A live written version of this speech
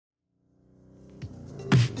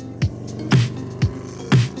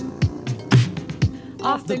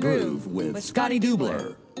Off the Groove with Scotty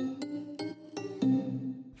Dubler.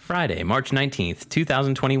 Friday, March 19th,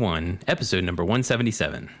 2021, episode number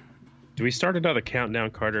 177. Do we start another countdown,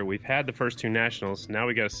 Carter? We've had the first two nationals. Now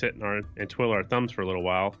we got to sit and twiddle our thumbs for a little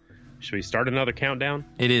while. Should we start another countdown?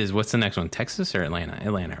 It is. What's the next one? Texas or Atlanta?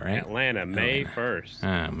 Atlanta, right? Atlanta, May 1st.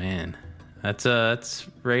 Oh, man. That's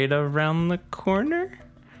right around the corner?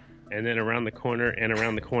 And then around the corner and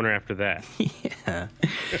around the corner after that. Yeah.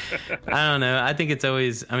 I don't know. I think it's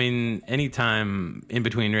always, anytime in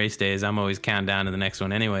between race days, I'm always counting down to the next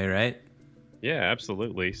one anyway, right? Yeah,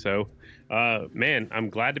 absolutely. So, man, I'm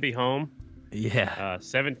glad to be home. Yeah.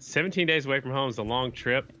 17 days away from home is a long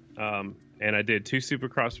trip. And I did 2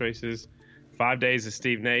 Supercross races, 5 days of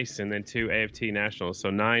Steve Nace, and then 2 AFT Nationals. So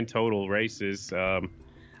 9 total races. I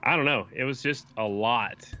don't know. It was just a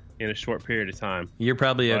lot in a short period of time. You're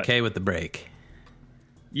probably okay with the break.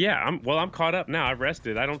 Yeah, I'm caught up now. I've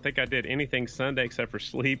rested. I don't think I did anything Sunday except for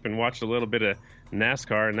sleep and watched a little bit of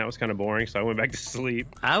NASCAR, and that was kind of boring, so I went back to sleep.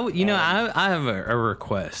 I have a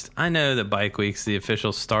request. I know that Bike Week's the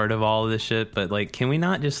official start of all of this shit, but can we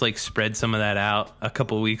not just spread some of that out a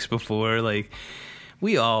couple of weeks before?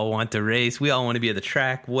 We all want to race. We all want to be at the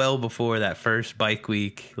track well before that first Bike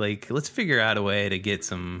Week. Let's figure out a way to get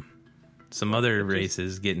some other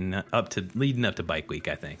races leading up to Bike Week.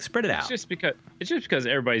 I think spread it out. It's just because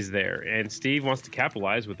everybody's there, and Steve wants to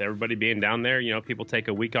capitalize with everybody being down there. You know, people take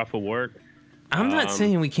a week off of work. I'm not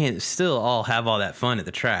saying we can't still all have all that fun at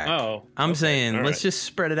the track. I'm saying let's just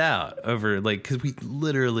spread it out over because we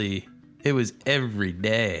literally it was every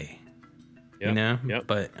day. Yep, you know. Yep.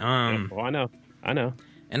 But Well, I know.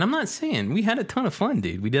 And I'm not saying we had a ton of fun,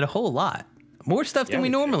 dude. We did a whole lot. More stuff than we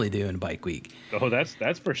normally do in Bike Week. Oh, that's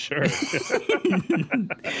for sure.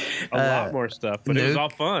 A lot more stuff, but it was all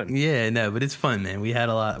fun. Yeah, no, but it's fun, man. We had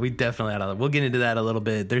a lot. We definitely had a lot. We'll get into that a little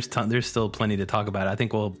bit. There's still plenty to talk about. I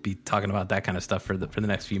think we'll be talking about that kind of stuff for the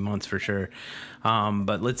next few months for sure.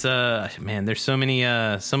 But let's man, there's so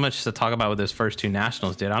much to talk about with those first 2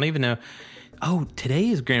 nationals, dude. I don't even know. Oh, today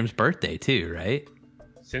is Graham's birthday too, right?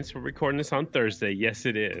 Since we're recording this on Thursday, yes,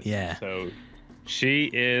 it is. Yeah. So she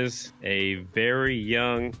is a very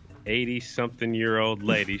young 80-something-year-old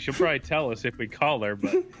lady. She'll probably tell us if we call her,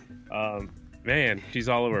 but man, she's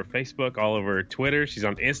all over Facebook, all over Twitter. She's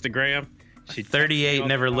on Instagram. She 38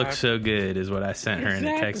 never looked so good is what I sent her in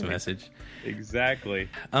a text message. Exactly.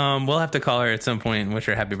 We'll have to call her at some point and wish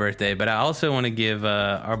her a happy birthday. But I also want to give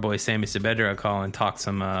our boy Sammy Sabedra a call and talk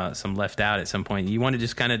some left out at some point. You want to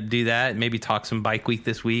just kind of do that? Maybe talk some Bike Week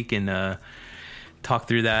this week and talk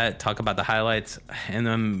through that, talk about the highlights, and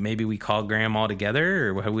then maybe we call Graham all together,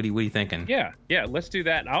 or what are you thinking? Yeah, let's do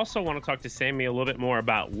that. I also want to talk to Sammy a little bit more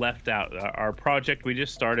about Left Out, our project we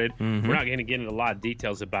just started. Mm-hmm. We're not going to get into a lot of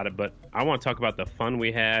details about it, but I want to talk about the fun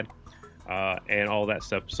we had and all that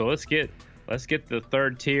stuff. So let's get the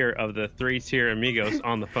third tier of the 3-tier amigos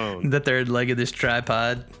on the phone. The third leg of this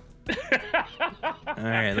tripod. All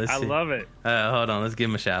right, let's see. I love it. Hold on, let's give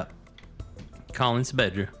him a shout. Colin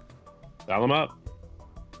Sabedra. Dial him up.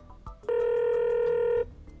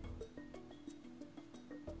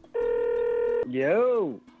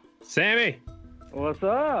 Yo, Sammy. what's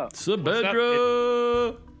up?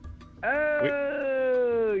 Sabedra.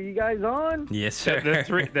 Oh, you guys on? Yes, sir.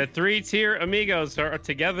 The 3-tier amigos are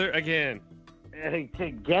together again.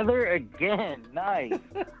 Together again. Nice.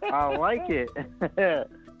 I like it.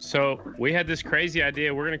 So we had this crazy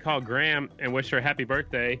idea. We're going to call Graham and wish her a happy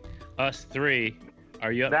birthday. Us 3.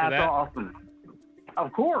 Are you up for that? That's awesome.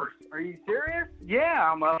 Of course. Are you serious?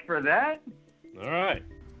 Yeah, I'm up for that. All right.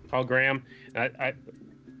 Call Graham.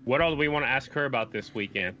 What all do we want to ask her about this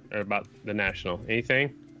weekend or about the National?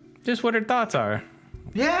 Anything? Just what her thoughts are.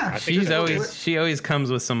 Yeah, She always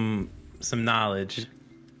comes with some knowledge.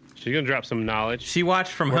 She's gonna drop some knowledge. She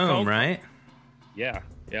watched from home, right? Yeah.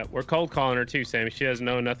 We're cold calling her too, Sammy. She doesn't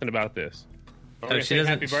know nothing about this. She doesn't.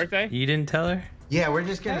 Happy birthday. You didn't tell her? Yeah, we're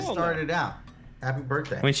just gonna start it out. Happy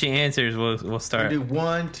birthday. When she answers, we'll start. We'll do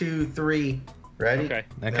 1, 2, 3. Ready? Okay.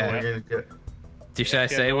 Then we're gonna do it. Should I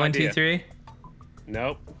say 1, 2, 3?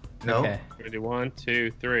 Nope. No. Okay. We're gonna do 1,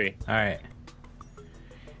 2, 3. All right.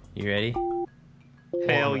 You ready?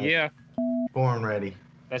 Hell yeah. Born ready.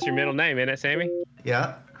 That's your middle name, isn't it, Sammy?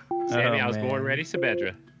 Yeah. Sammy, I was born ready,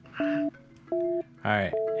 Sabedra. All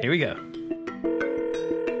right. Here we go.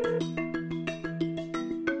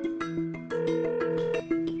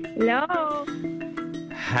 Hello.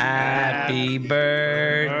 Happy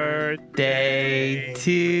birthday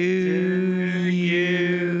to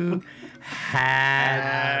you.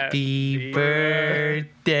 Happy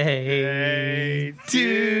birthday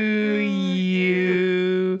to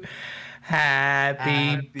you.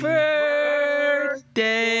 Happy birthday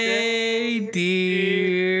dear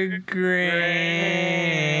Graham.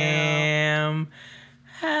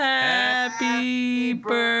 Happy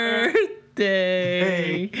birthday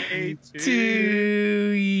to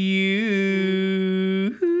you.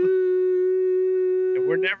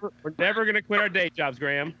 We're never gonna quit our day jobs,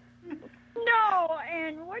 Graham. No,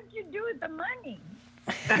 and what'd you do with the money?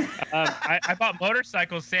 I bought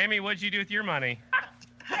motorcycles. Sammy, what'd you do with your money?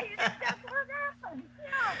 That's what happened.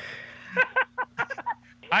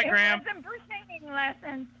 Hi, Graham. It wasn't for singing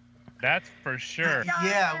lessons. That's for sure.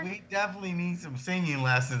 Yeah, we definitely need some singing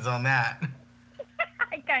lessons on that.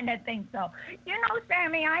 I kind of think so. You know,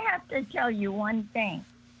 Sammy, I have to tell you one thing.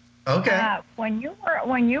 Okay. When you were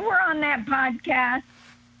on that podcast,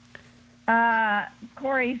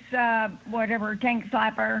 Corey's whatever tank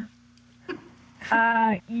slapper,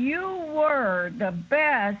 you were the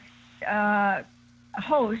best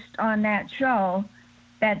host on that show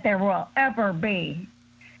that there will ever be.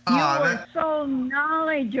 You were so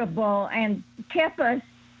knowledgeable and kept us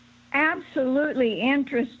absolutely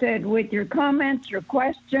interested with your comments, your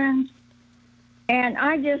questions, and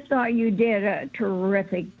I just thought you did a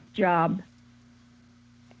terrific job.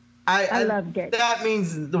 I loved it. That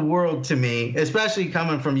means the world to me, especially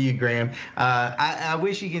coming from you, Graham. I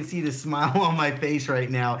wish you can see the smile on my face right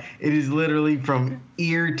now. It is literally from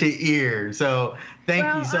ear to ear. So thank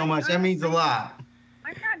you so much. That means a lot.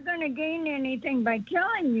 I'm not going to gain anything by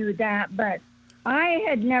telling you that, but I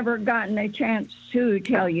had never gotten a chance to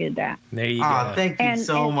tell you that. There you go. Thank you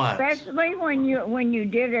so much. Especially when you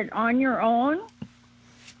did it on your own.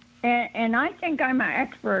 And I think I'm an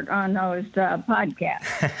expert on those podcasts.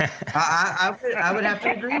 I would have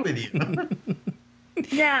to agree with you.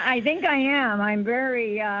 Yeah, I think I am. I'm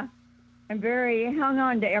very hung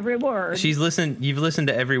on to every word. You've listened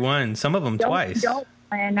to every one, some of them twice.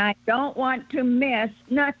 And I don't want to miss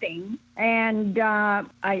nothing. And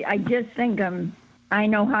I just think I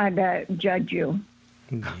know how to judge you.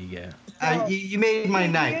 There you go. You made my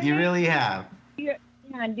night. You really have.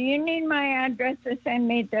 Do you need my address to send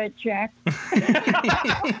me the check?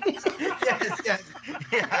 Yes.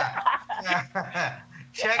 Yeah.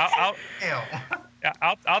 Check.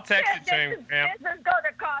 I'll text it to him, Graham. This is going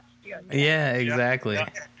to cost you. Yeah, exactly. Yeah.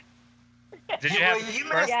 Did you have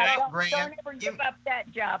Don't ever give up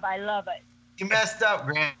that job. I love it. You messed up,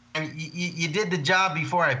 Graham. You did the job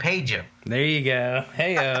before I paid you. There you go.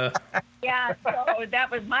 Hey, Yeah, so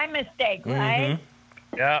that was my mistake, right? Mm-hmm.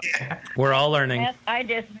 Yeah. We're all learning. I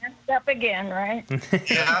just messed up again, right?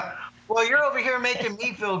 Yeah. Well, you're over here making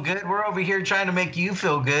me feel good. We're over here trying to make you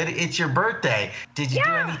feel good. It's your birthday. Did you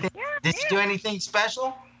do anything? Did you do anything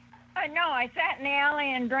special? No, I sat in the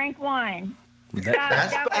alley and drank wine.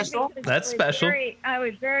 That's special. That's special. I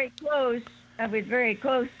was very close. I was very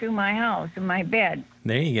close to my house and my bed.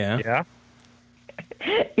 There you go. Yeah.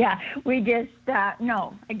 Yeah, we just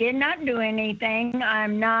no. I did not do anything.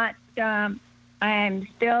 I'm not. I'm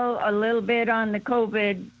still a little bit on the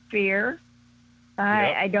COVID fear.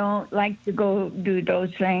 I don't like to go do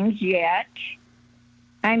those things yet.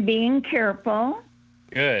 I'm being careful.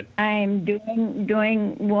 Good. I'm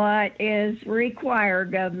doing what is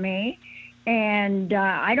required of me, and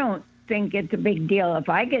I don't think it's a big deal if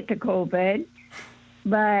I get the COVID,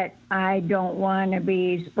 but I don't want to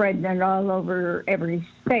be spreading it all over every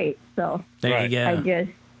state. So there you go. I just.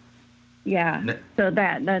 Yeah, so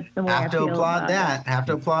that's the way I feel about it. Have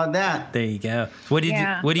to applaud that. There you go. What did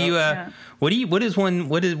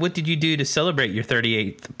you do to celebrate your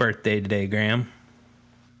 38th birthday today, Graham?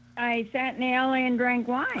 I sat in the alley and drank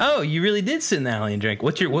wine. Oh, you really did sit in the alley and drink.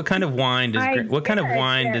 What kind of wine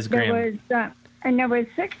does Graham? And there was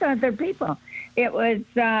 6 other people. It was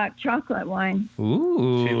chocolate wine.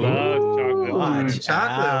 Ooh. She loves chocolate wine.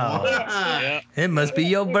 Chocolate wine. Yeah. It must be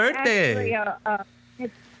your birthday.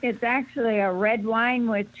 It's actually a red wine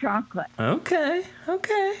with chocolate. Okay. I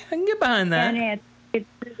can get behind that. And it's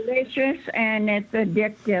delicious and it's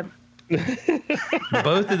addictive.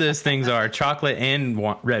 Both of those things are chocolate and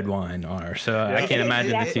red wine are. So I can't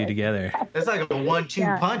imagine the two together. That's like a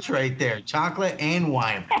 1-2 punch right there. Chocolate and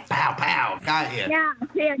wine. Pow, pow. Got you. Yeah,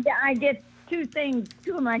 I get 2 things,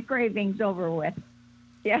 2 of my cravings over with.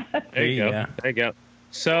 Yeah. There you go. There you go.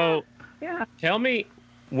 So tell me,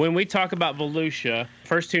 when we talk about Volusia,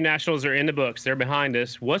 first 2 nationals are in the books. They're behind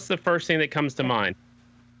us. What's the first thing that comes to mind?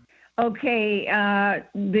 Okay,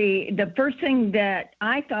 the first thing that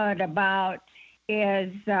I thought about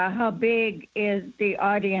is how big is the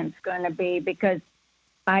audience going to be, because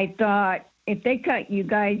I thought if they cut you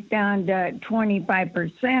guys down to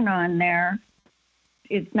 25% on there,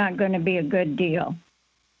 it's not going to be a good deal.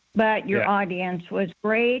 But your audience was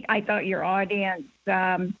great. I thought your audience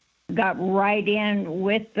got right in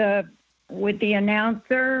with the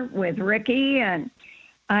announcer, with Ricky, and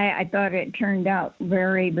I thought it turned out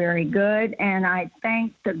very, very good. And I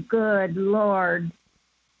thank the good Lord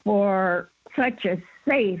for such a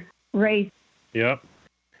safe race. Yep.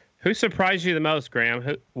 Who surprised you the most,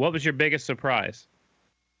 Graham? What was your biggest surprise?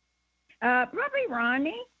 Probably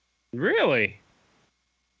Ronnie. Really?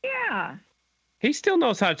 Yeah. He still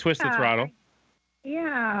knows how to twist the throttle.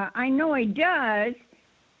 Yeah, I know he does,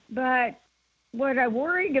 but what I'm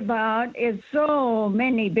worried about is so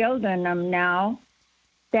many building them now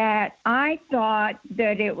that I thought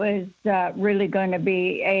that it was really going to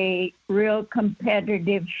be a real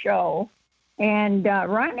competitive show. And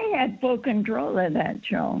Ronnie had full control of that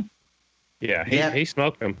show. Yeah, he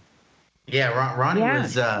smoked him. Yeah, Ronnie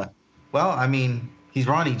was, well, I mean, he's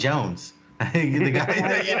Ronnie Jones. The guy,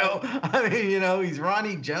 he's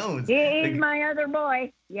Ronnie Jones. He's my other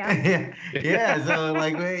boy. Yeah. Yeah. So,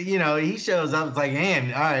 like, he shows up. It's like,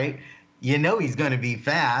 man, all right, he's going to be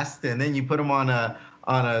fast, and then you put him on a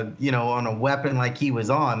weapon like he was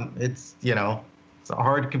on. It's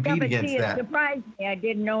hard to compete against that. It surprised me. I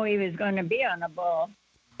didn't know he was going to be on a bull,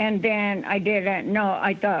 and then I didn't know.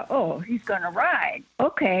 I thought, oh, he's going to ride.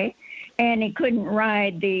 Okay. And he couldn't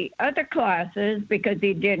ride the other classes because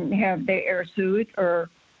he didn't have the air suit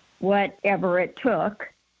or whatever it took.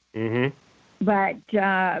 Mm-hmm. But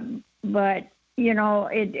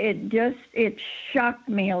it shocked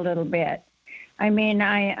me a little bit. I mean,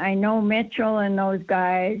 I know Mitchell and those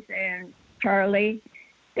guys and Charlie,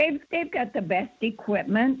 they've got the best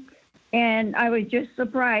equipment, and I was just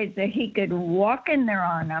surprised that he could walk in there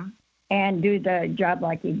on them and do the job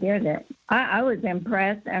like he did it. I was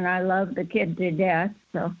impressed, and I love the kid to death.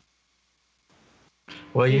 So,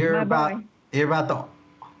 well, you're about the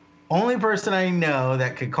only person I know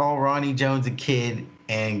that could call Ronnie Jones a kid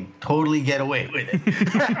and totally get away with it.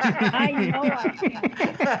 I know I can.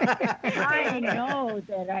 I know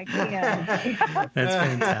that I can. That's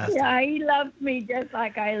fantastic. Yeah, he loves me just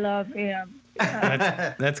like I love him.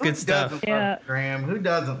 That's good stuff. Yeah. Graham, who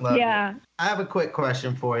doesn't love you? I have a quick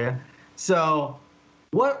question for you. So,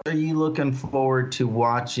 what are you looking forward to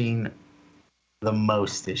watching the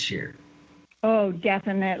most this year? Oh,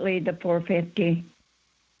 definitely the 450.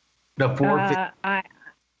 The 450?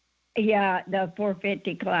 The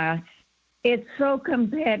 450 class. It's so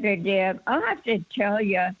competitive. I'll have to tell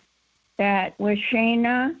you that with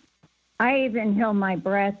Shayna, I even held my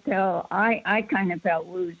breath till I kind of felt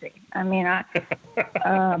woozy. I mean, I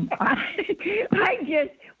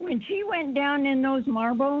just, when she went down in those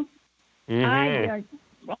marbles, I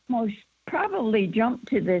almost probably jumped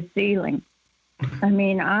to the ceiling. I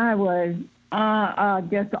mean, I was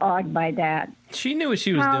just awed by that. She knew what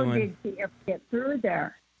she was doing. How did she ever get through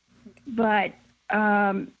there? But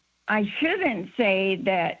I shouldn't say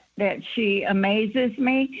that she amazes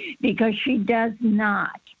me, because she does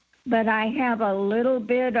not. But I have a little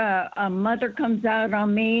bit a mother comes out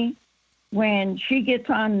on me when she gets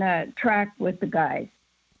on the track with the guys.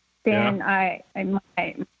 Then my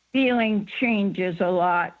feeling changes a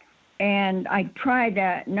lot, and I try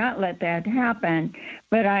to not let that happen,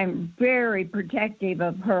 but I'm very protective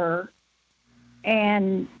of her.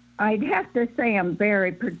 And I'd have to say I'm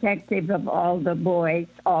very protective of all the boys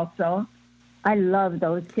also. I love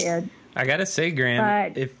those kids. I got to say,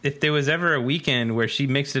 Graham, if there was ever a weekend where she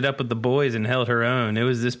mixed it up with the boys and held her own, it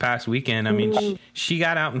was this past weekend. I mean, she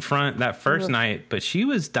got out in front that first night, but she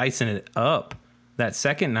was dicing it up that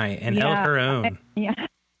second night and held her own.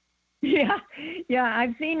 Yeah,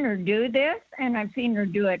 I've seen her do this, and I've seen her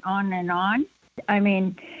do it on and on. I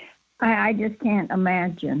mean, I just can't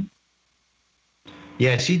imagine.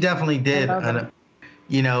 Yeah, she definitely did.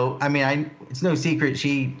 It's no secret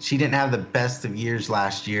she didn't have the best of years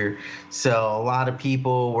last year. So a lot of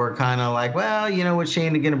people were kind of like, well, what's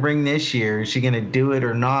Shayna going to bring this year? Is she going to do it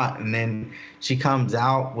or not? And then she comes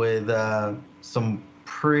out with some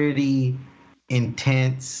pretty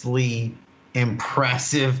intensely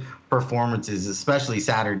impressive performances, especially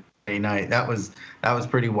Saturday night. That was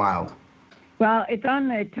pretty wild. Well, it's on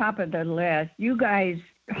the top of the list. You guys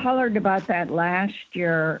hollered about that last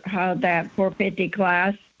year, how that 450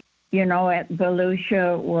 class, at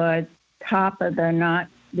Volusia was top of the notch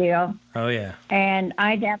deal. Oh, yeah. And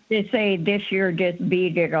I'd have to say this year just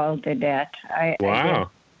beat it all to death. Wow.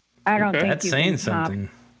 I don't think that's saying something.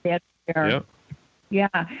 This year. Yep.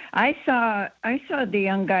 Yeah, I saw the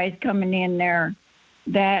young guys coming in there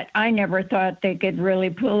that I never thought they could really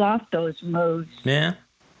pull off those moves. Yeah.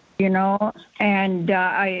 And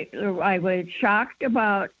I was shocked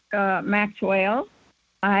about Maxwell.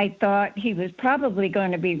 I thought he was probably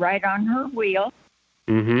going to be right on her wheel.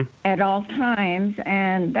 at all times,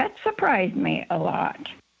 and that surprised me a lot.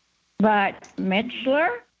 But Mitchler,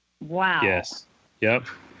 wow. Yes. Yep.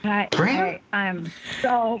 I'm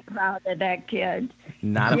so proud of that kid.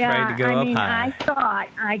 Not afraid to go up high.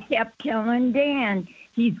 I kept telling Dan,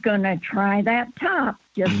 he's going to try that top.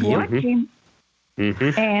 Just watch him.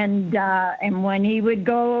 And when he would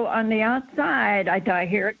go on the outside, I thought,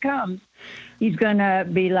 here it comes. He's going to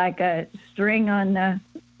be like a string on the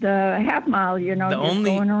half mile,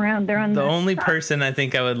 going around there on the only person I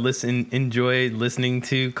think I would enjoy listening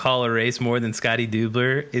to call a race more than Scotty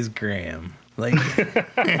Dubler is Graham. Like, you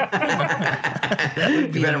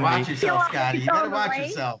better watch yourself, Scotty. You better watch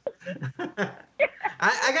yourself.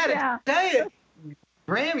 I gotta tell you,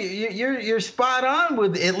 Graham, you're spot on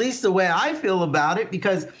with at least the way I feel about it,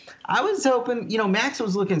 because I was hoping, Max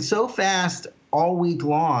was looking so fast all week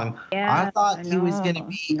long. Yeah, I thought he was going to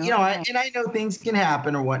be, and I know things can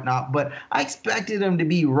happen or whatnot, but I expected him to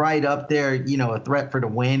be right up there, a threat for the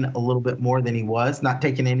win a little bit more than he was, not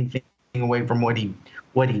taking anything away from what he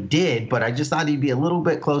did, but I just thought he'd be a little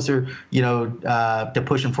bit closer, to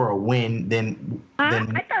pushing for a win than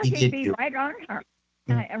I thought he'd be right on her.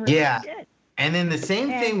 I really did. And then the same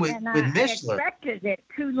thing with Mishler. I expected it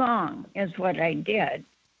too long is what I did.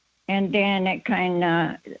 And then it kind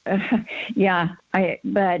of,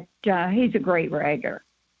 but he's a great rider.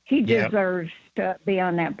 He deserves to be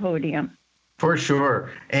on that podium. For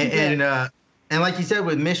sure. And like you said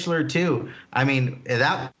with Mishler too, I mean,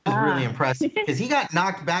 that was really impressive because he got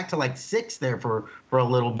knocked back to like 6 there for a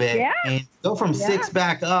little bit. Yeah. And go from 6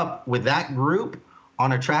 back up with that group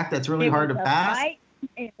on a track that's really hard to pass.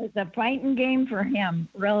 It was a fighting game for him,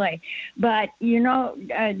 really. But,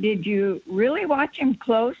 did you really watch him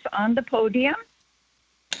close on the podium?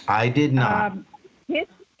 I did not.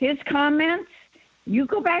 His comments, you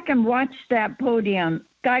go back and watch that podium.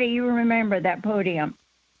 Scotty, you remember that podium.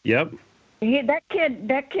 Yep. That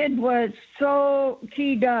kid was so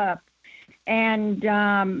keyed up. And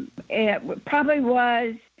it probably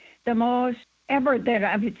was the most ever that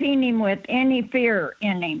I've seen him with any fear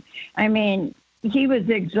in him. I mean, he was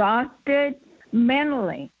exhausted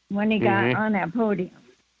mentally when he got on that podium.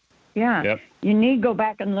 Yeah. Yep. You need to go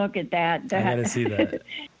back and look at that. I got to see that.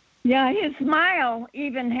 Yeah, his smile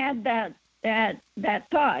even had that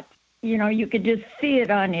thought. You could just see it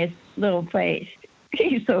on his little face.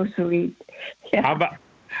 He's so sweet. Yeah.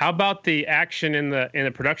 How about the action in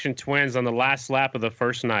the production twins on the last lap of the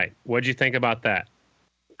first night? What'd you think about that?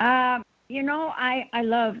 I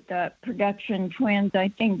love the production twins. I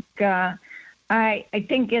think I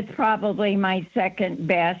think it's probably my second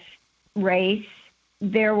best race.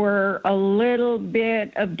 There were a little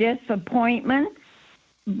bit of disappointment,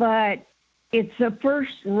 but it's the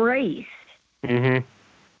first race.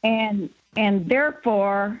 And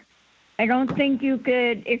therefore, I don't think you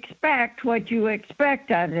could expect what you expect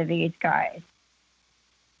out of these guys.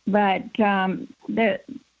 But I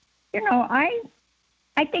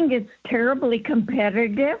think it's terribly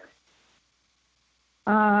competitive.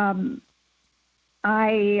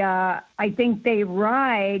 I think they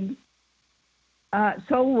ride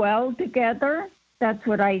so well together. That's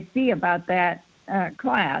what I see about that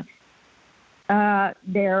class.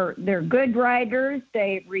 They're good riders.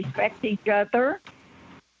 They respect each other.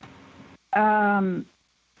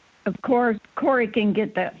 Of course, Corey can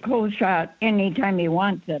get the pole shot anytime he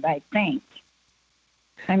wants it, I think.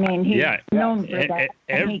 I mean, he's known for that.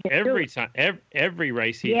 Every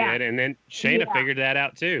race he did, and then Shayna figured that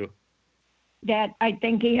out too. That I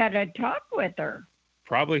think he had a talk with her.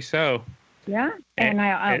 Probably so. Yeah, and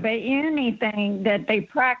I'll bet you anything that they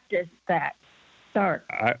practiced that start.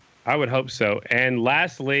 I would hope so. And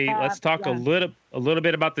lastly, let's talk a little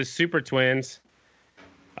bit about the Super Twins.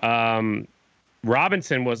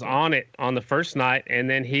 Robinson was on it on the first night, and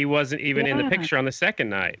then he wasn't even in the picture on the second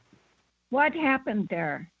night. What happened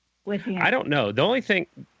there with him? I don't know. The only thing.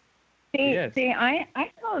 See, I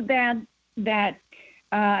know that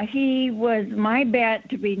he was my bet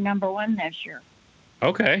to be number 1 this year.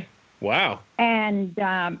 Okay. Wow. And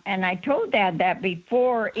I told Dad that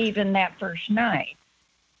before even that first night.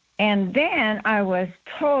 And then I was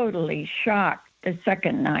totally shocked the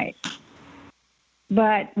second night.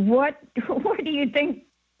 But what do you think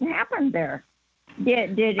happened there?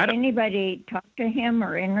 Did anybody talk to him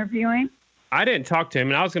or interview him? I didn't talk to him,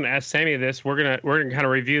 and I was going to ask Sammy this. We're gonna kind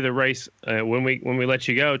of review the race when we let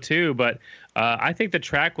you go too. But I think the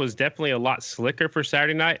track was definitely a lot slicker for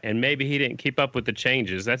Saturday night, and maybe he didn't keep up with the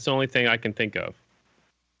changes. That's the only thing I can think of.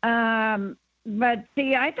 But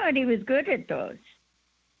see, I thought he was good at those.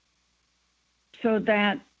 So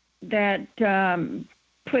that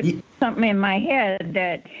put something in my head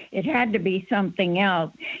that it had to be something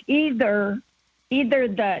else. Either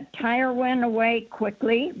the tire went away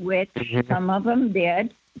quickly, which some of them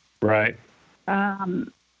did. Right.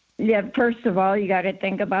 Yeah, first of all, you got to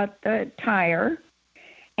think about the tire.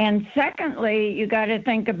 And secondly, you got to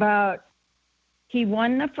think about he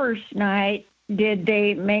won the first night. Did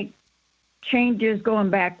they make changes going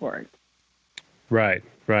backwards? Right.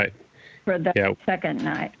 For the second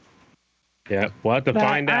night. Yeah, we'll have to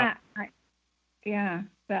find out.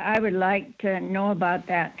 But I would like to know about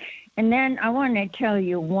that. And then I want to tell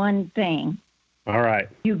you one thing. All right.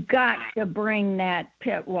 You got to bring that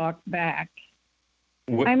pit walk back.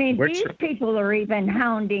 These people are even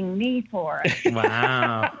hounding me for it.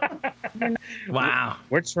 Wow. Wow.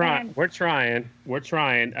 We're trying.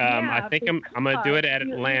 I think I'm going to do it at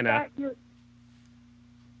Atlanta.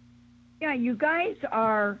 You guys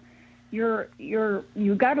are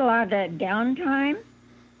you got a lot of downtime.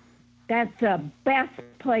 That's the best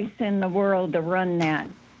place in the world to run that.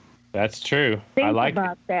 That's true. Think I like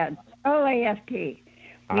about that. OAFT.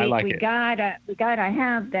 I like it. We gotta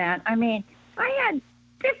have that. I mean, I had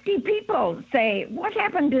 50 people say, "What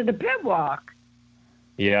happened to the pit walk?"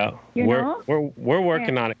 Yeah, we're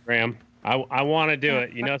working on it, Graham. I want to do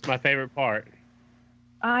it. You know, it's my favorite part.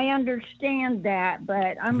 I understand that,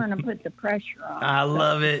 but I'm going to put the pressure on. I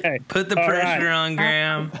love it. Hey, put the pressure on,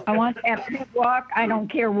 Graham. I want that pit walk. I don't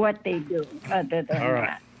care what they do other than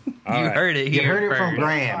that. You heard it here. You heard it first. from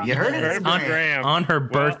Graham. You heard it from Graham. On her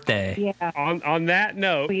birthday. Yeah. On that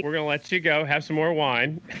note, we're going to let you go. Have some more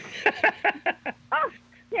wine.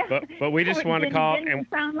 Yeah. But we just want to call. Didn't it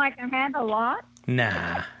sound like I had a lot?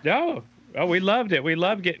 Nah. No. Oh, we loved it. We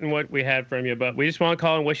loved getting what we had from you, but we just want to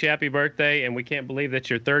call and wish you happy birthday, and we can't believe that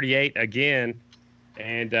you're 38 again,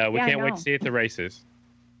 and we can't wait to see you at the races.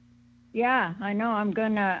 Yeah, I know. I'm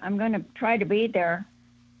gonna try to be there.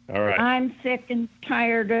 All right. I'm sick and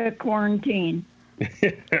tired of quarantine.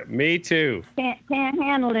 Me too. Can't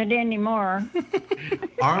handle it anymore.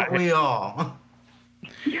 Aren't we all? All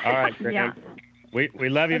right, Graham. Yeah. We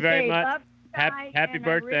love you very much. Love you guys, Happy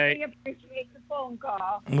birthday. I really appreciate the phone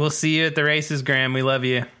call. We'll see you at the races, Graham. We love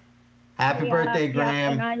you. Happy birthday,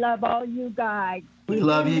 Graham. And I love all you guys. We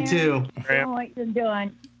love you too. Doing what you're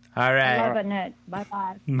doing. All right. Loving it.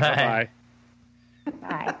 Bye-bye. Bye.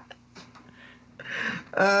 Bye.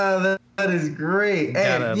 That is great.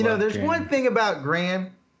 Hey, there's Graham. one thing about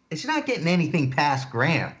Graham. It's not getting anything past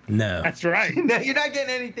Graham. No. That's right. No, you're not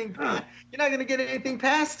getting anything. You're not going to get anything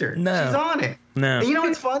past her. No. She's on it. No. And you know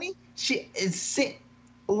what's funny? She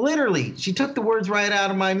took the words right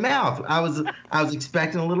out of my mouth. I was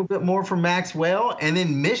expecting a little bit more from Maxwell, and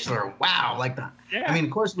then Mishler. Wow, I mean,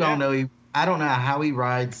 of course we all know I don't know how he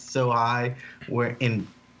rides so high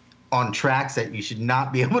on tracks that you should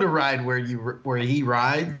not be able to ride where he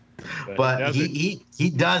rides. But he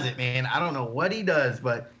does it, man. I don't know what he does,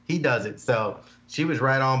 but he does it. So she was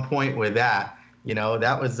right on point with that. You know,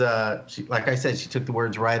 that was like I said, she took the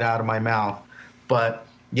words right out of my mouth. But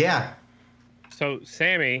yeah. So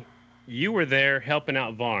Sammy, you were there helping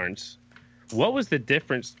out Varnes. What was the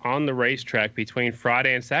difference on the racetrack between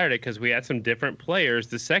Friday and Saturday? Because we had some different players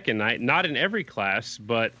the second night, not in every class,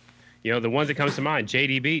 but the ones that comes to mind.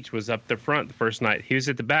 JD Beach was up the front the first night. He was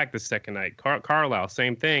at the back the second night. Carlisle,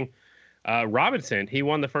 same thing. Robinson, he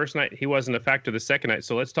won the first night. He wasn't a factor the second night.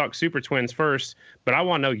 So let's talk Super Twins first. But I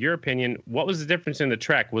want to know your opinion. What was the difference in the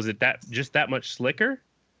track? Was it just that much slicker?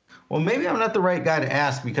 Well, maybe I'm not the right guy to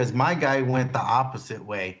ask because my guy went the opposite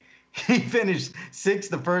way. He finished 6th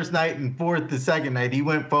the first night and 4th the second night. He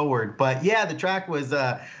went forward. But yeah, the track was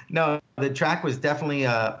the track was definitely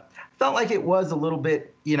felt like it was a little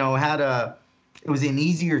bit, it was an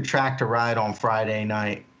easier track to ride on Friday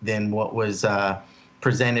night than what was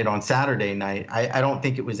presented on Saturday night. I don't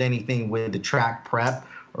think it was anything with the track prep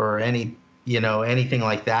or anything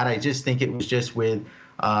like that. I just think it was just with,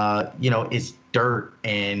 it's dirt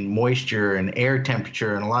and moisture and air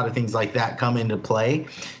temperature and a lot of things like that come into play.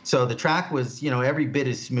 So the track was, every bit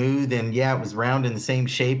as smooth and it was round in the same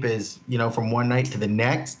shape as, from one night to the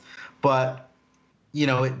next. But,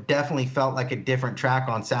 it definitely felt like a different track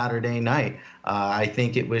on Saturday night. I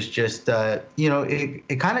think it was just,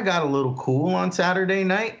 it kind of got a little cool on Saturday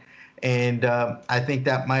night. And I think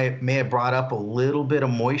that may have brought up a little bit of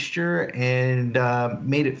moisture and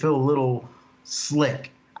made it feel a little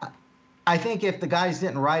slick. I think if the guys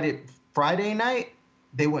didn't ride it Friday night,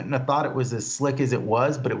 they wouldn't have thought it was as slick as it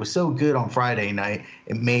was, but it was so good on Friday night,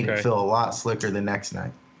 it made it feel a lot slicker the next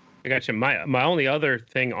night. I got you. My only other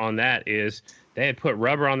thing on that is They had put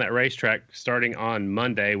rubber on that racetrack starting on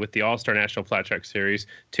Monday with the All-Star National Flat Track Series.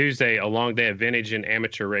 Tuesday, a long day of vintage and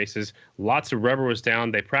amateur races. Lots of rubber was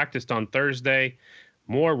down. They practiced on Thursday,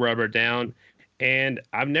 more rubber down. And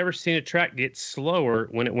I've never seen a track get slower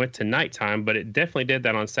when it went to nighttime, but it definitely did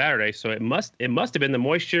that on Saturday. So it must have been the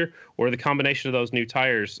moisture or the combination of those new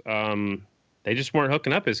tires. They just weren't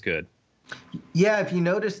hooking up as good. Yeah, if you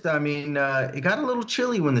noticed, I mean, it got a little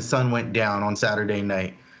chilly when the sun went down on Saturday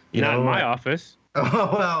night. Not in my office. Oh,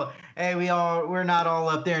 well, hey, we're not all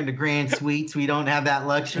up there in the grand suites. We don't have that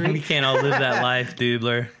luxury. We can't all live that life,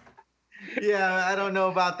 Dubler. Yeah, I don't know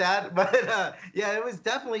about that. But, yeah, it was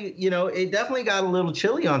definitely, it definitely got a little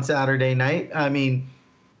chilly on Saturday night. I mean,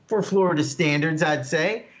 for Florida standards, I'd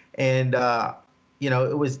say. And,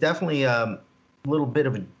 it was definitely a little bit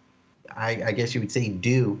of I guess you would say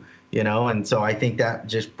dew, and so I think that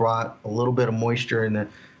just brought a little bit of moisture in the,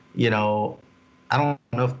 I don't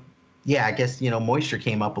know if, I guess, moisture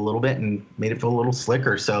came up a little bit and made it feel a little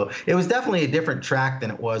slicker. So it was definitely a different track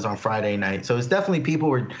than it was on Friday night. So it's definitely people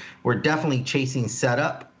were definitely chasing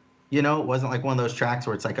setup. It wasn't like one of those tracks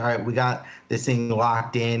where it's like, all right, we got this thing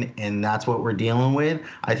locked in and that's what we're dealing with.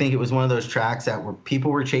 I think it was one of those tracks that where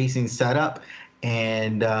people were chasing setup.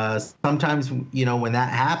 And sometimes, when that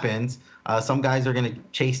happens, some guys are going to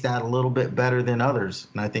chase that a little bit better than others.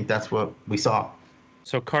 And I think that's what we saw.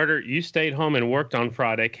 So, Carter, you stayed home and worked on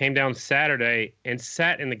Friday, came down Saturday, and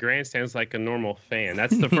sat in the grandstands like a normal fan.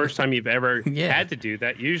 That's the first time you've ever had to do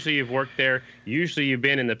that. Usually you've worked there. Usually you've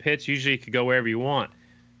been in the pits. Usually you could go wherever you want.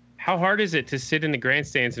 How hard is it to sit in the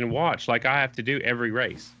grandstands and watch like I have to do every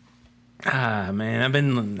race? Man,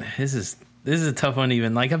 this is a tough one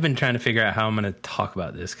even. Like, I've been trying to figure out how I'm going to talk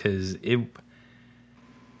about this because it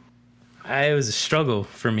was a struggle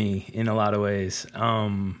for me in a lot of ways.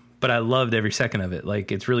 But I loved every second of it.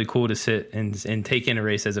 Like, it's really cool to sit and take in a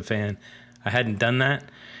race as a fan. I hadn't done that.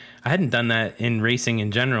 I hadn't done that in racing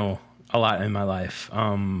in general a lot in my life.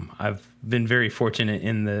 I've been very fortunate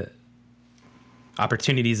in the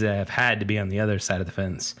opportunities that I've had to be on the other side of the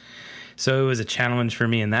fence. So it was a challenge for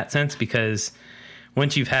me in that sense because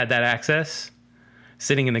once you've had that access,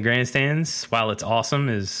 sitting in the grandstands, while it's awesome,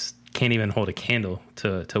 can't even hold a candle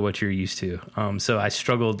to what you're used to. So I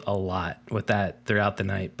struggled a lot with that throughout the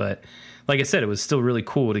night. But like I said, it was still really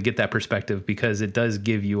cool to get that perspective because it does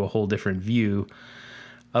give you a whole different view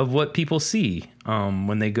of what people see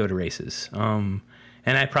when they go to races. And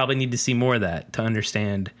I probably need to see more of that to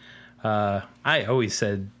understand. I always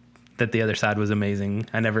said that the other side was amazing.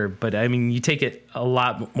 But I mean, you take it a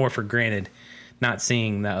lot more for granted not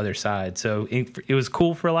seeing the other side. So it was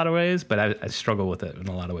cool for a lot of ways, but I struggle with it in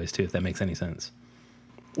a lot of ways too, if that makes any sense.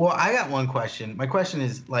 Well, I got one question. My question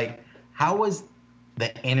is, like, how was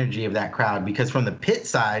the energy of that crowd? Because from the pit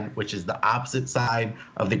side, which is the opposite side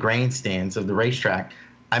of the grandstands of the racetrack,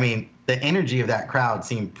 I mean, the energy of that crowd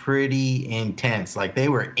seemed pretty intense. Like, they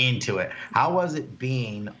were into it. How was it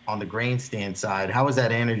being on the grandstand side? How was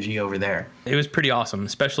that energy over there? It was pretty awesome,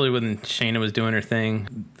 especially when Shayna was doing her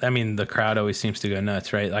thing. I mean, the crowd always seems to go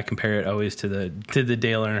nuts, right? I compare it always to the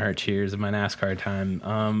Dale Earnhardt cheers of my NASCAR time.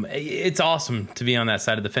 It's awesome to be on that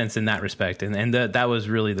side of the fence in that respect, and that was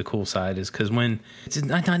really the cool side, is because when it's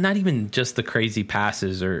not even just the crazy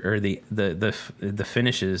passes or the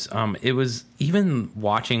finishes. It was even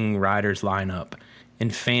watching riders line up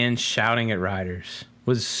and fans shouting at riders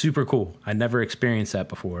was super cool. I'd never experienced that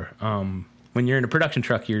before. When you're in a production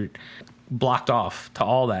truck, you're blocked off to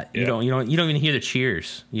all that. Yeah. You don't even hear the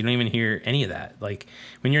cheers. You don't even hear any of that. Like,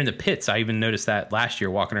 when you're in the pits, I even noticed that last year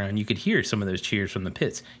walking around, you could hear some of those cheers from the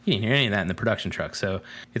pits. You didn't hear any of that in the production truck. So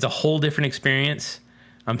it's a whole different experience.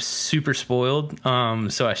 I'm super spoiled.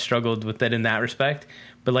 So I struggled with that in that respect.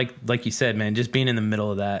 But like you said, man, just being in the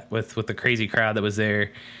middle of that with the crazy crowd that was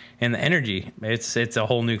there and the energy, it's a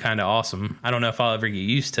whole new kind of awesome. I don't know if I'll ever get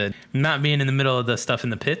used to not being in the middle of the stuff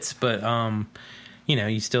in the pits, but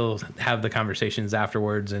you still have the conversations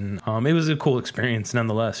afterwards, and it was a cool experience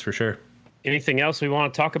nonetheless, for sure. Anything else we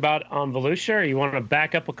want to talk about on Volusia, or you want to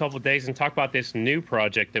back up a couple of days and talk about this new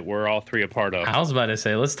project that we're all three a part of? I was about to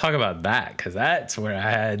say, let's talk about that, because that's where I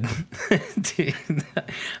had dude,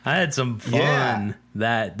 I had some fun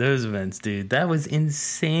those events, dude. That was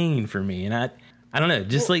insane for me. And I don't know,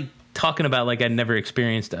 just like talking about, like, I'd never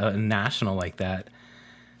experienced a national like that.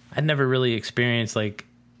 I'd never really experienced like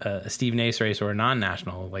a Steve Nace race or a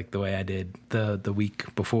non-national like the way I did the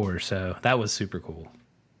week before. So that was super cool.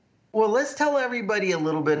 Well, let's tell everybody a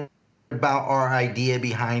little bit about our idea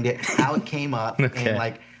behind it, how it came up, okay. And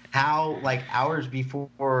like how, like, hours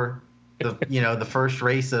before the first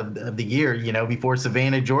race of the year, before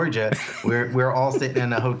Savannah, Georgia. We're all sitting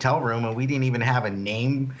in a hotel room, and we didn't even have a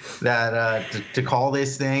name that to call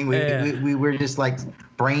this thing. We were just like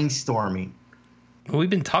brainstorming.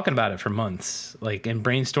 We've been talking about it for months, and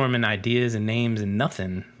brainstorming ideas and names, and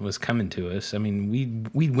nothing was coming to us. I mean,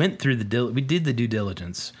 we went through we did the due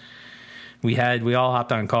diligence. We all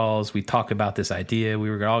hopped on calls. We talked about this idea. We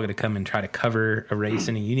were all going to come and try to cover a race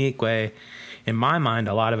in a unique way. In my mind,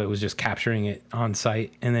 a lot of it was just capturing it on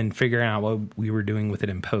site and then figuring out what we were doing with it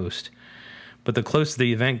in post. But the closer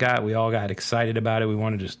the event got, we all got excited about it. We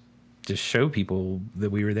wanted to just show people that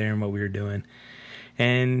we were there and what we were doing.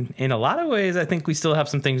 And in a lot of ways, I think we still have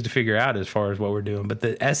some things to figure out as far as what we're doing. But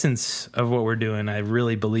the essence of what we're doing, I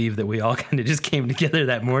really believe that we all kind of just came together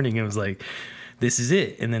that morning and was like, this is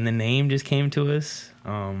it. And then the name just came to us.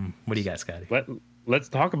 What do you got, Scotty? Let's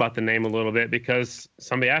talk about the name a little bit, because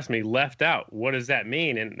somebody asked me, left out, what does that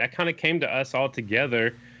mean? And that kind of came to us all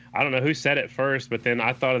together. I don't know who said it first, but then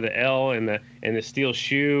I thought of the L and the steel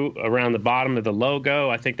shoe around the bottom of the logo.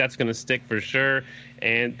 I think that's going to stick for sure.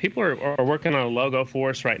 And people are working on a logo for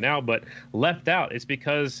us right now, but left out, it's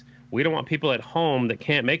because we don't want people at home that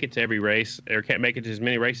can't make it to every race or can't make it to as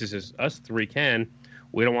many races as us three can.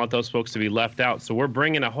 We don't want those folks to be left out. So we're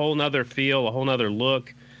bringing a whole nother feel, a whole nother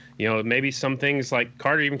look. Maybe some things like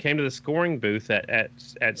Carter even came to the scoring booth at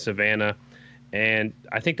Savannah. And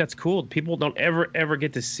I think that's cool. People don't ever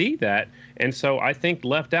get to see that. And so I think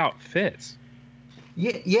left out fits.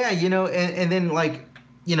 Yeah, and then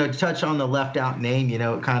to touch on the left out name,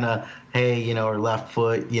 kind of, hey, our left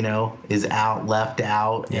foot, is out, left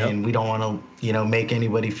out. Yep. And we don't want to, make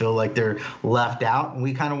anybody feel like they're left out. And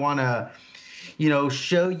we kind of want to,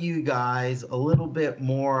 show you guys a little bit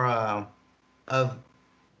more of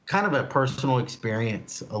kind of a personal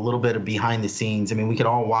experience, a little bit of behind the scenes. I mean, we could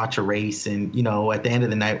all watch a race and, at the end of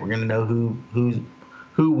the night, we're going to know who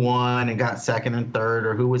won and got second and third,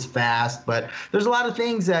 or who was fast. But there's a lot of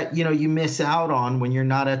things that, you miss out on when you're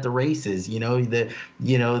not at the races, the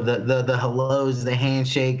hellos, the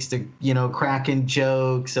handshakes, the, cracking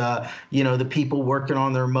jokes, the people working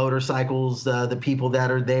on their motorcycles, the people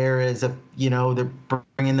that are there as they're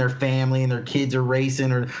bringing their family and their kids are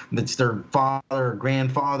racing, or it's their father or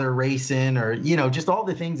grandfather racing, or, just all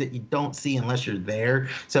the things that you don't see unless you're there.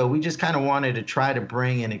 So we just kind of wanted to try to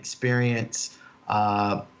bring an experience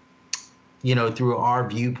through our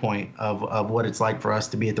viewpoint of what it's like for us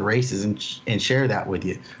to be at the races and share that with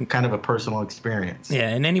you, kind of a personal experience. Yeah,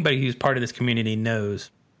 and anybody who's part of this community knows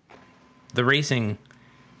the racing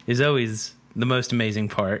is always the most amazing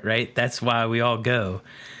part, right? That's why we all go.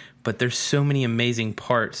 But there's so many amazing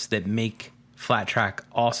parts that make flat track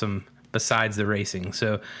awesome besides the racing.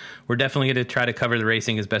 So we're definitely going to try to cover the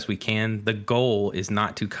racing as best we can. The goal is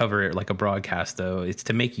not to cover it like a broadcast, though. It's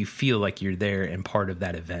to make you feel like you're there and part of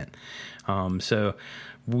that event. So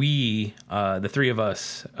we, the three of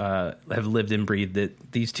us, have lived and breathed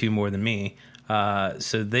it, these two more than me.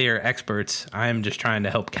 So they are experts. I'm just trying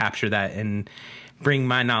to help capture that and bring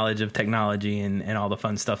my knowledge of technology and all the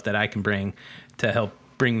fun stuff that I can bring to help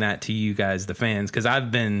bring that to you guys, the fans, because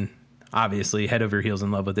I've been obviously head over heels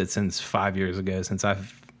in love with it since 5 years ago, since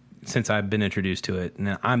I've been introduced to it.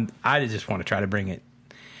 And I just want to try to bring it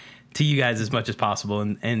to you guys as much as possible.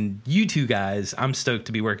 And you two guys, I'm stoked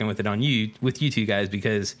to be working with you two guys,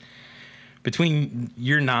 because between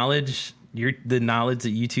your knowledge, the knowledge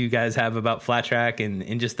that you two guys have about flat track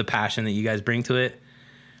and just the passion that you guys bring to it,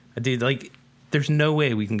 dude, there's no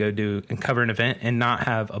way we can go do and cover an event and not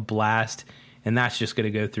have a blast. And that's just going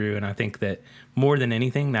to go through. And I think that more than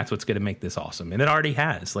anything, that's what's going to make this awesome. And it already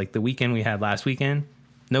has. The weekend we had last weekend,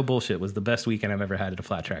 no bullshit, was the best weekend I've ever had at a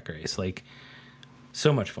flat track race.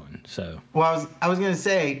 So much fun. So, well, I was going to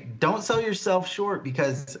say, don't sell yourself short,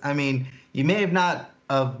 because, I mean, you may have not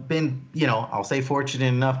been, I'll say fortunate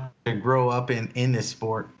enough to grow up in this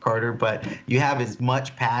sport, Carter, but you have as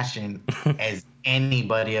much passion as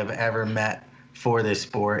anybody I've ever met for this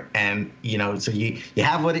sport. And, so you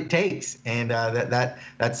have what it takes. And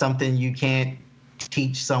that's something you can't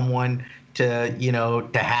teach someone to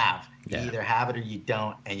have. Yeah. You either have it or you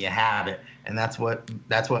don't, and you have it. And that's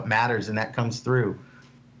what matters, and that comes through.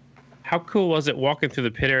 How cool was it walking through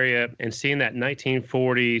the pit area and seeing that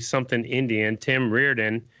 1940-something Indian, Tim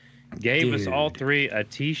Reardon, gave us all three a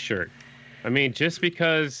T-shirt? I mean, just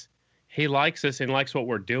because he likes us and likes what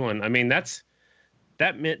we're doing. I mean, that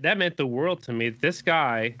meant the world to me. This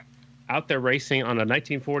guy out there racing on a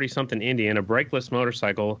 1940-something Indian, a brakeless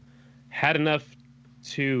motorcycle, had enough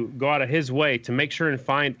to go out of his way to make sure and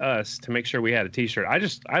find us to make sure we had a T-shirt.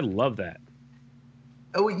 I love that.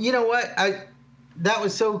 Oh, you know what? That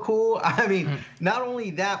was so cool. I mean, not only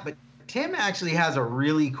that, but Tim actually has a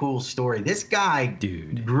really cool story. This guy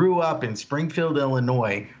Dude. grew up in Springfield,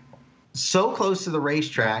 Illinois, so close to the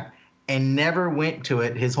racetrack, and never went to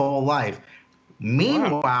it his whole life.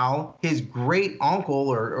 Meanwhile, his great uncle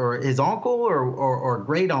or his uncle or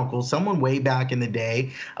great uncle, someone way back in the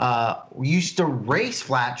day, used to race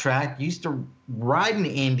flat track, used to ride an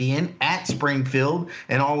Indian at Springfield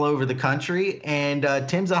and all over the country. And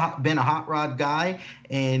Tim's been a hot rod guy,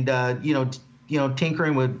 and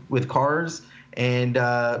tinkering with cars, and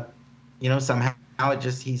somehow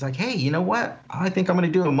he's like, hey, you know what? I think I'm going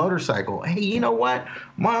to do a motorcycle. Hey, you know what?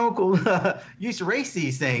 My uncle used to race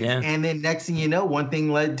these things. Yeah. And then next thing you know, one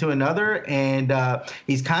thing led to another. And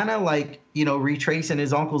he's kind of like, retracing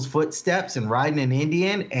his uncle's footsteps and riding an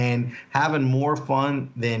Indian and having more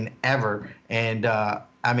fun than ever. And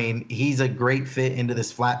he's a great fit into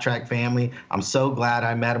this flat track family. I'm so glad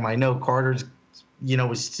I met him. I know Carter's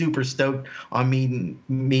was super stoked on meeting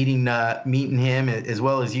him, as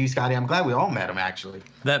well as you, Scotty. I'm glad we all met him, actually.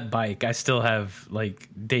 That bike, I still have like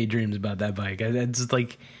daydreams about that bike. It's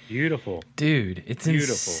like beautiful, dude. It's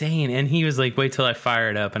insane. And he was like, "Wait till I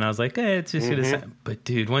fire it up," and I was like, "It's just gonna." But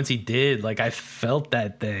dude, once he did, like, I felt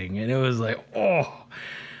that thing, and it was like, oh,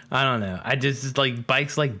 I don't know. I just like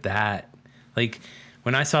bikes like that. Like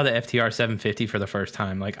when I saw the FTR 750 for the first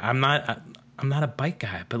time, like I'm not a bike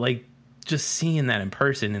guy, but like, just seeing that in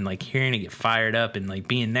person and like hearing it get fired up and like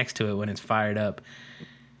being next to it when it's fired up,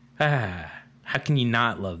 how can you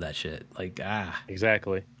not love that shit? Like,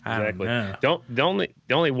 exactly. I don't know. The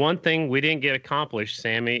only one thing we didn't get accomplished,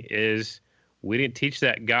 Sammy, is we didn't teach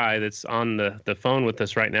that guy that's on the phone with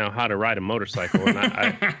us right now how to ride a motorcycle. And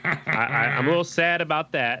I'm a little sad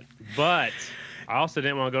about that, but I also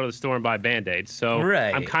didn't want to go to the store and buy Band-Aids, so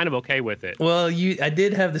I'm kind of okay with it. Well, I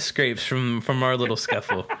did have the scrapes from our little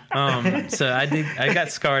scuffle. So I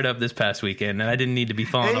got scarred up this past weekend, and I didn't need to be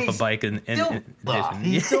falling off a bike.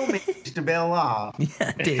 He still managed to bail off.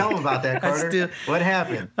 Yeah, dude. Tell him about that, Carter. What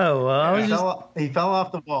happened? Oh, well, he fell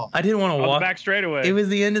off the wall. I didn't want to walk back straight away. It was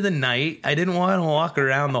the end of the night. I didn't want to walk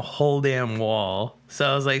around the whole damn wall. So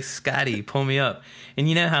I was like, Scotty, pull me up. And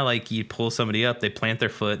you know how like you pull somebody up, they plant their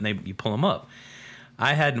foot and you pull them up.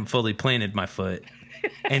 I hadn't fully planted my foot,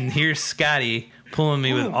 and here's Scotty pulling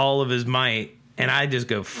me with all of his might, and I just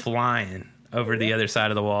go flying over the other side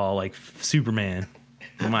of the wall like Superman.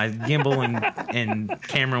 My gimbal and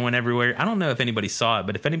camera went everywhere. I don't know if anybody saw it,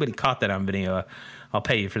 but if anybody caught that on video, I'll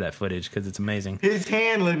pay you for that footage because it's amazing. His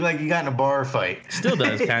hand looked like he got in a bar fight. Still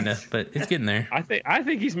does, kind of, but it's getting there. I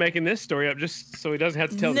think he's making this story up just so he doesn't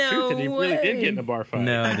have to tell the truth, and he really did get in a bar fight.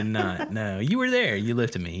 No, I did not. No, you were there. You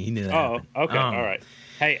lifted me. You knew that. Oh, happened. okay, all right.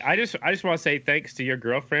 Hey, I just want to say thanks to your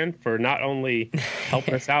girlfriend for not only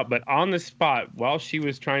helping us out, but on the spot while she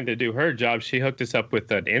was trying to do her job, she hooked us up with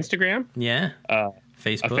an Instagram,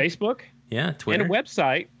 Facebook, Twitter, and a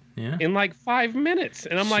website. Yeah. In like 5 minutes.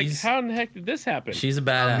 And I'm like, how in the heck did this happen? She's a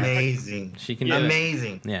badass. Amazing. She can do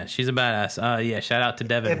amazing. It. Yeah, she's a badass. Shout out to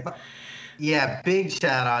Devin. Big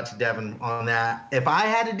shout out to Devin on that. If I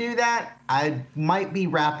had to do that, I might be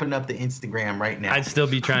wrapping up the Instagram right now. I'd still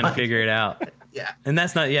be trying to figure it out. Yeah. And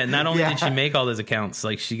that's not only did she make all those accounts,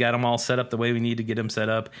 like she got them all set up the way we need to get them set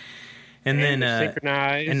up. And then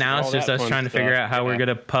synchronized. And now it's just us trying to figure out how we're going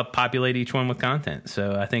to populate each one with content.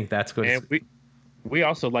 So I think that's good. And we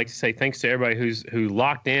also like to say thanks to everybody who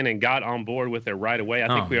locked in and got on board with it right away. I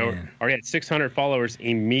think we already had 600 followers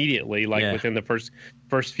immediately, within the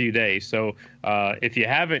first few days. So if you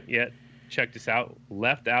haven't yet checked us out,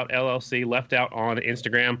 Left Out LLC, Left Out on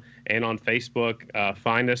Instagram and on Facebook.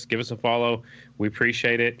 Find us, give us a follow. We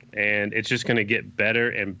appreciate it, and it's just going to get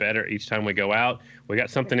better and better each time we go out. We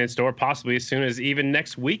got something in store, possibly as soon as even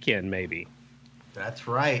next weekend, maybe. That's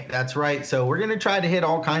right. So we're going to try to hit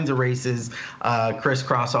all kinds of races,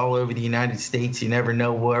 crisscross all over the United States. You never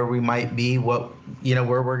know where we might be, where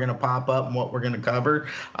we're going to pop up and what we're going to cover.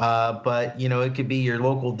 But, it could be your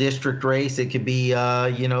local district race. It could be,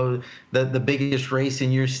 the biggest race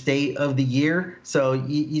in your state of the year. So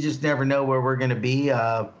you just never know where we're going to be.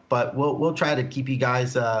 But we'll try to keep you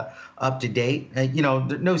guys up to date.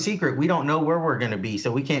 No secret, we don't know where we're going to be,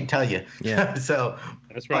 so we can't tell you. Yeah. So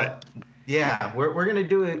that's right. But, yeah, we're going to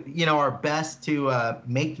do it, our best to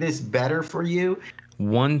make this better for you.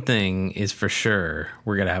 One thing is for sure,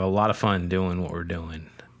 we're going to have a lot of fun doing what we're doing.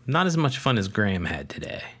 Not as much fun as Graham had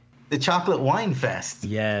today. The Chocolate Wine Fest.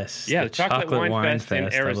 Yes. Yeah, the Chocolate Wine Fest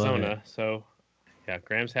in Arizona. So, yeah,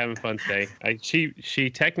 Graham's having fun today. She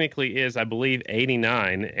technically is, I believe,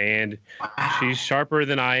 89, and she's sharper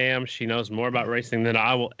than I am. She knows more about racing than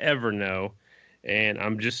I will ever know. And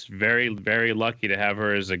I'm just very, very lucky to have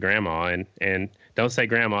her as a grandma. And don't say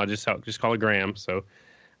grandma, just call her Graham. So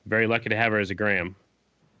very lucky to have her as a Gram.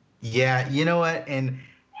 Yeah, you know what? And,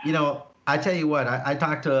 I tell you what, I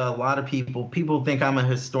talk to a lot of people. People think I'm a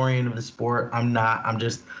historian of the sport. I'm not. I'm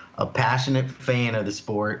just a passionate fan of the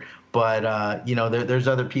sport. But, there's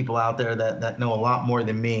other people out there that know a lot more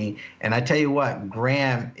than me. And I tell you what,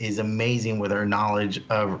 Gram is amazing with her knowledge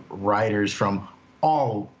of riders from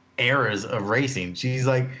all eras of racing. She's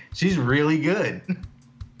really good.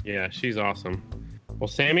 Yeah, she's awesome. Well,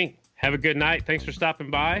 Sammy, have a good night. Thanks for stopping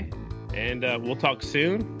by. And we'll talk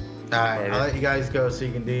soon. All right, I'll let you guys go so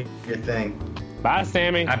you can do your thing. Bye,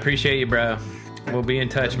 Sammy. I appreciate you, bro. We'll be in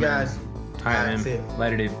touch, man. Guys. All right, See man. ya.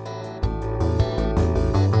 Later, dude.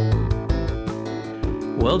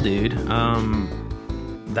 Well, dude,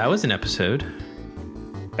 that was an episode.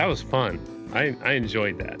 That was fun. I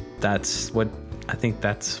enjoyed that. I think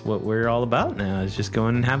that's what we're all about now, is just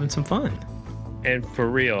going and having some fun. And for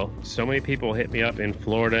real, so many people hit me up in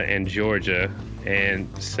Florida and Georgia and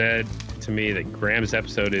said to me that Gram's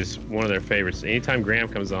episode is one of their favorites. Anytime Gram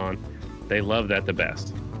comes on, they love that the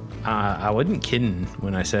best. I wasn't kidding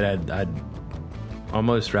when I said I'd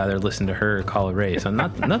almost rather listen to her call a race. I'm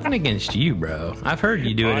nothing against you, bro. I've heard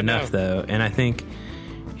you do it enough, though, and I think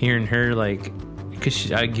hearing her,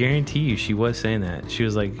 because I guarantee you she was saying that. She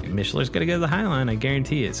was like, Michelin's got to go to the High Line. I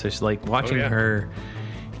guarantee it. So she's like watching her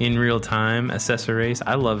in real time assess a race.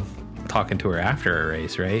 I love talking to her after a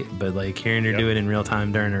race, right? But hearing her do it in real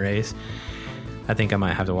time during a race, I think I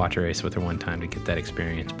might have to watch a race with her one time to get that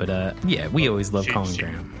experience. But we always love calling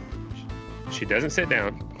Gram. She doesn't sit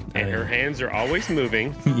down, and her hands are always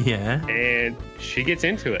moving. Yeah. And she gets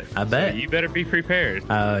into it. I bet. So you better be prepared.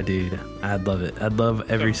 Oh, dude. I'd love it. I'd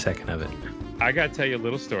love every second of it. I got to tell you a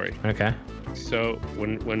little story. Okay. So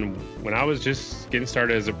when I was just getting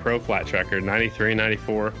started as a pro flat tracker, 93,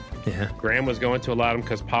 94, Gram was going to a lot of them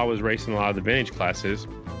because Pa was racing a lot of the vintage classes.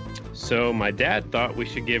 So my dad thought we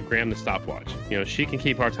should give Gram the stopwatch. She can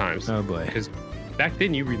keep our times. Oh, boy. Because back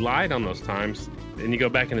then you relied on those times, and you go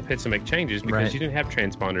back in the pits and make changes because you didn't have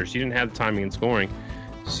transponders. You didn't have the timing and scoring.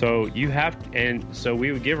 So so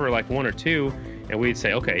we would give her one or two, and we'd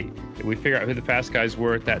say, okay, we figure out who the fast guys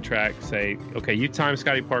were at that track, say, okay, you time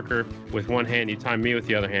Scotty Parker with one hand, you time me with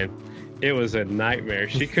the other hand. It was a nightmare.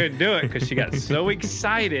 She couldn't do it because she got so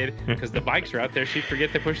excited because the bikes were out there. She'd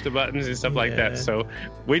forget to push the buttons and stuff like that. So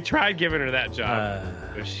we tried giving her that job.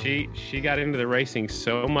 But she got into the racing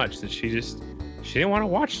so much that she didn't want to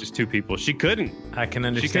watch just two people. She couldn't. I can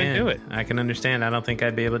understand. She couldn't do it. I can understand. I don't think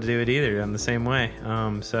I'd be able to do it either. I'm the same way.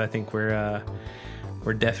 So I think we're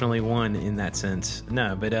definitely one in that sense.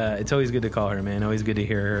 No, but it's always good to call her, man. Always good to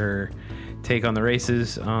hear her take on the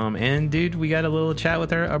races. And dude, we got a little chat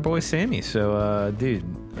with our boy Sammy. So dude,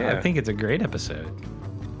 I think it's a great episode.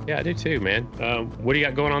 Yeah, I do too, man. What do you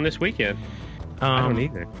got going on this weekend? I don't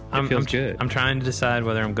either. It feels good. I'm trying to decide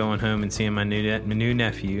whether I'm going home and seeing my new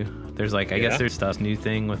nephew. There's I guess there's stuff, new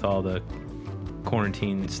thing with all the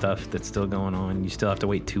quarantine stuff that's still going on. You still have to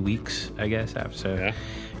wait 2 weeks, I guess. So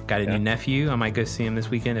got a new nephew. I might go see him this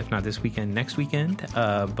weekend. If not this weekend, next weekend.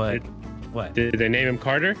 But what? Did they name him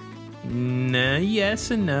Carter? No, yes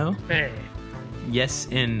and no. Hey. Yes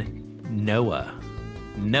and Noah.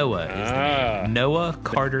 Noah is the name. Noah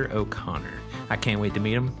Carter O'Connor. I can't wait to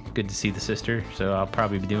meet him. Good to see the sister. So I'll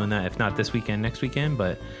probably be doing that, if not this weekend, next weekend.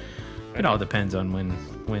 But it all depends on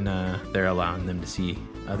when they're allowing them to see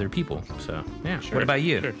other people. So yeah. Sure, what about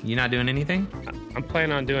you? Sure. You not doing anything? I'm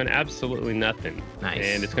planning on doing absolutely nothing. Nice.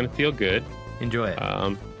 And it's gonna feel good. Enjoy it.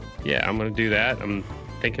 Yeah, I'm gonna do that. I'm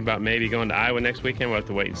thinking about maybe going to Iowa next weekend. We'll have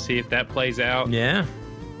to wait and see if that plays out. Yeah.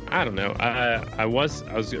 I don't know. I was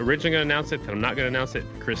originally going to announce it, but I'm not going to announce it.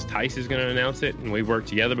 Chris Tice is going to announce it, and we've worked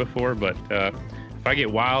together before. But if I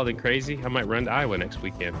get wild and crazy, I might run to Iowa next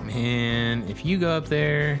weekend. Man, if you go up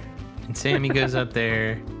there and Sammy goes up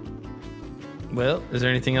there, well, is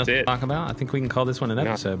there anything else to talk about? I think we can call this one an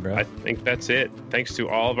episode, bro. I think that's it. Thanks to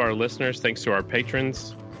all of our listeners. Thanks to our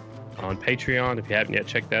patrons on Patreon. If you haven't yet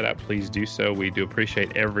checked that out, please do so. We do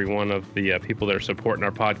appreciate every one of the people that are supporting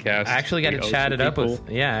our podcast. I actually got to chat it up with.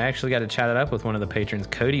 Yeah, I actually got to chat it up with one of the patrons.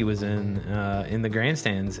 Cody was in the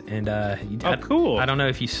grandstands, and cool. I don't know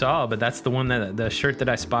if you saw, but that's the one the shirt that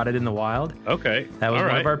I spotted in the wild. Okay, that was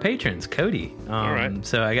one of our patrons, Cody. All right.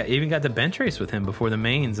 So I even got the bench race with him before the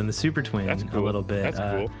mains and the Super Twin a little bit. That's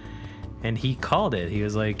cool. And he called it. He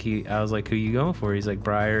was like, I was like, who you going for? He's like,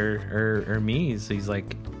 Briar or me. So he's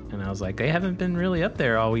like. And I was like, they haven't been really up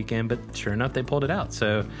there all weekend, but sure enough, they pulled it out.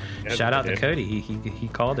 So shout out to Cody. He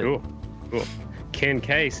called it. Cool. Ken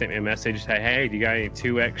K sent me a message, say, hey, do you got any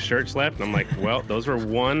 2X shirts left? And I'm like, well, those were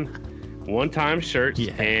one one-time shirts,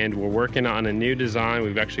 and we're working on a new design.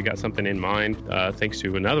 We've actually got something in mind, thanks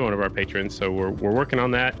to another one of our patrons. So we're working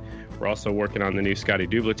on that. We're also working on the new Scotty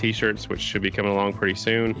Dubler t-shirts, which should be coming along pretty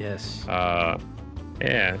soon. Yes.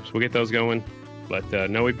 Yeah, so we'll get those going. But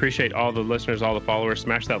no, we appreciate all the listeners, all the followers.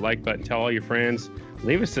 Smash that like button. Tell all your friends.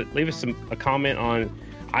 Leave us a comment on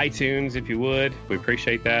iTunes if you would. We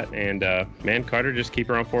appreciate that. And man, Carter, just keep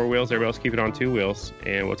her on 4 wheels. Everybody else keep it on 2 wheels.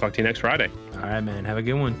 And we'll talk to you next Friday. All right, man. Have a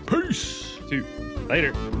good one. Peace.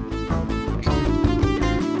 Later.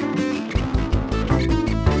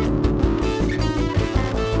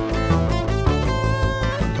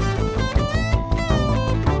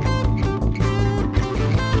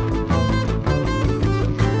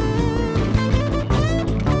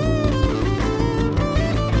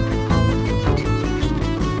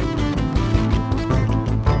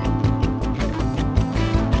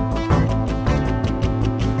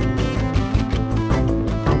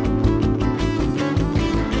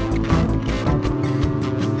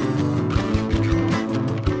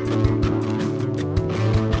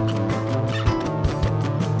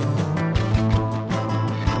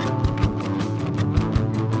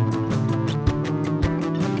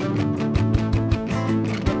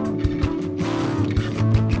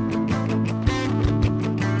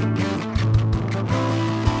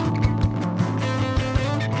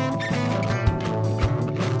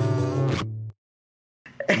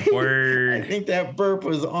 I think that burp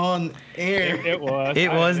was on air. It was.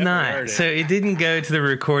 It was not. So it didn't go to the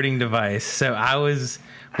recording device. So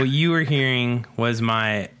what you were hearing was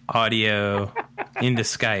my audio into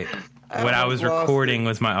Skype. What I was recording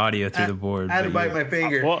was my audio through the board. I had to bite my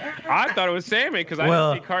finger. Well, I thought it was Sammy because I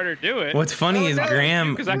didn't see Carter do it. What's funny is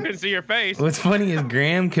Graham, because I couldn't see your face. What's funny is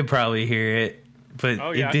Graham could probably hear it, but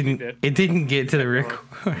it didn't get to the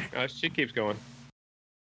record. She keeps going.